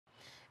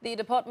The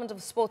Department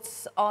of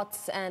Sports,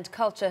 Arts and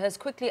Culture has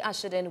quickly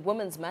ushered in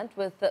Women's Month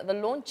with the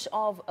launch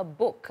of a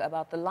book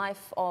about the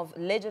life of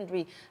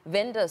legendary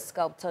Venda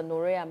sculptor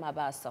Noria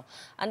Mabasa.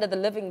 Under the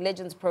Living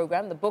Legends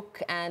program, the book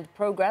and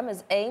program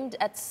is aimed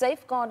at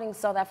safeguarding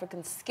South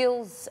African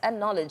skills and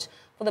knowledge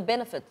for the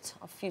benefit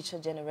of future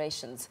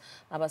generations.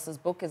 Mabasa's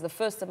book is the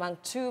first among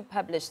two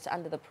published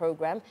under the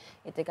program.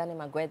 Itekani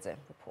Magwedze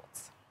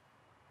reports.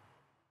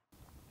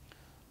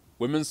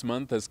 Women's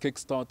Month has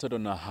kick-started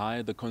on a high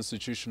at the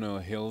Constitutional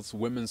Hills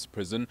Women's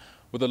Prison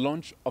with the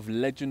launch of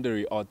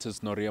legendary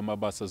artist Noria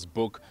Mabasa's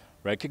book,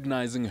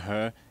 recognizing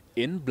her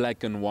in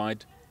black and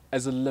white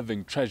as a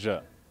living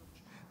treasure.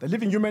 The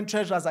living human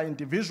treasures are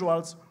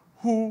individuals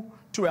who,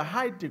 to a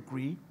high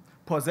degree,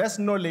 possess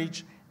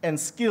knowledge and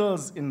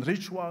skills in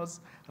rituals,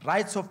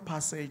 rites of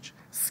passage,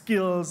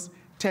 skills,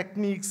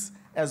 techniques,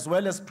 as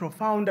well as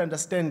profound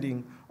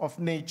understanding of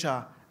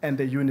nature and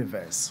the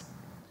universe.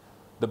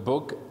 The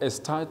book is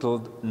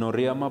titled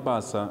Noria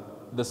Mabasa,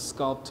 the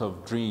Sculptor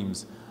of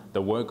Dreams.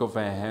 The work of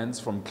her hands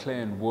from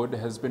clay and wood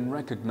has been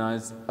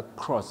recognized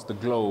across the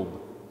globe.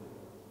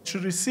 She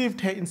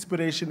received her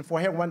inspiration for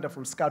her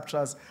wonderful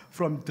sculptures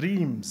from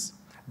dreams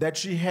that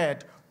she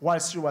had while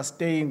she was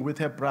staying with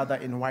her brother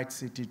in White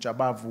City,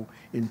 Jabavu,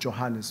 in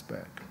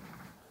Johannesburg.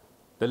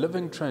 The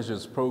Living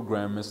Treasures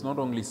program is not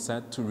only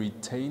set to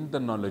retain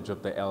the knowledge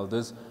of the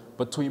elders,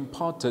 but to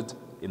impart it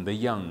in the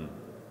young.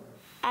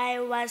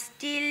 I was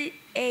still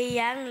a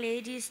young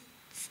lady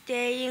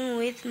staying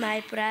with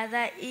my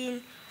brother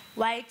in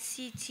White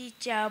City,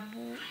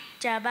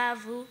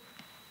 Jabavu,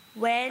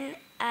 when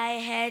I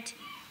had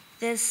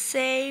the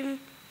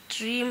same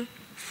dream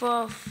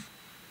for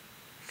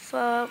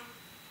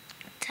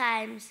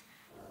times.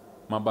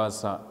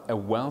 Mabasa, a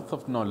wealth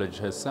of knowledge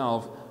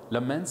herself,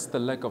 laments the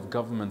lack of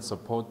government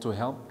support to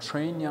help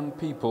train young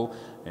people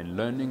in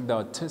learning the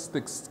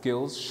artistic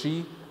skills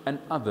she and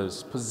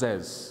others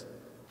possess.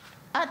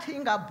 Athi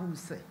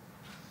ingabuse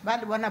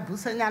bali bona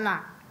buse nyana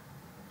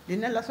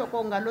line la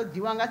soko ngalo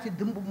diwa nga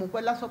tshidumbu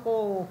mukwela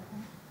soko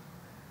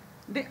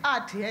ndi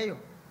athi heyo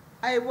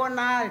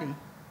ayibonali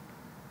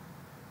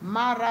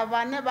mara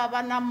vane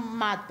baba na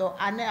mato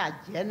ane a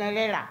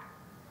dzhenelela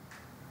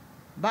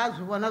ba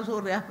zwi vona zwo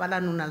ri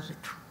afhala nuna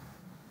zwithu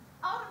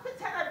a uri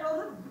pitsela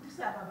do ri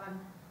butisa baba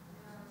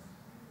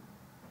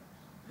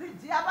ri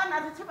dia bana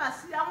ri tshi ba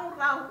sia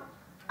murahu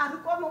a ri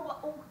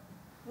kono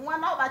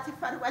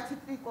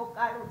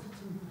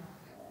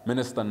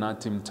Minister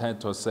Natim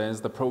Teto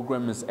says the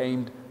program is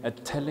aimed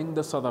at telling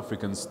the South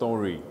African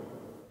story.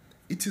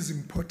 It is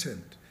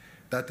important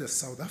that as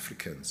South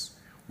Africans,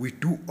 we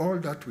do all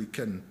that we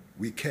can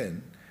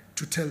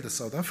to tell the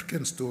South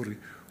African story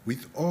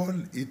with all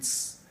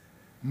its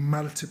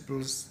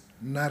multiples,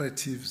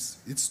 narratives,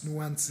 its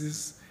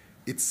nuances,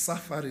 its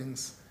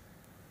sufferings,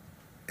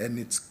 and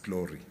its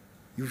glory.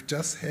 You've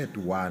just heard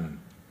one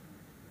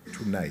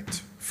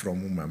tonight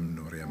from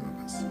Noria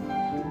Mabasa.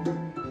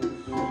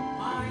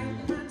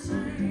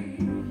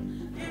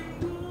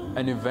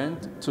 An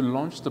event to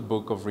launch the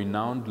book of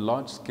renowned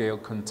large-scale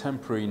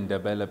contemporary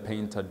Ndebele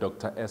painter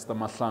Dr. Esther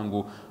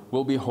Mahlangu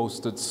will be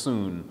hosted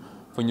soon.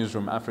 For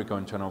Newsroom Africa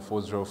on Channel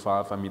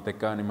 405, I'm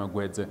Itekani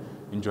Magwedze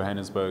in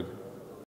Johannesburg.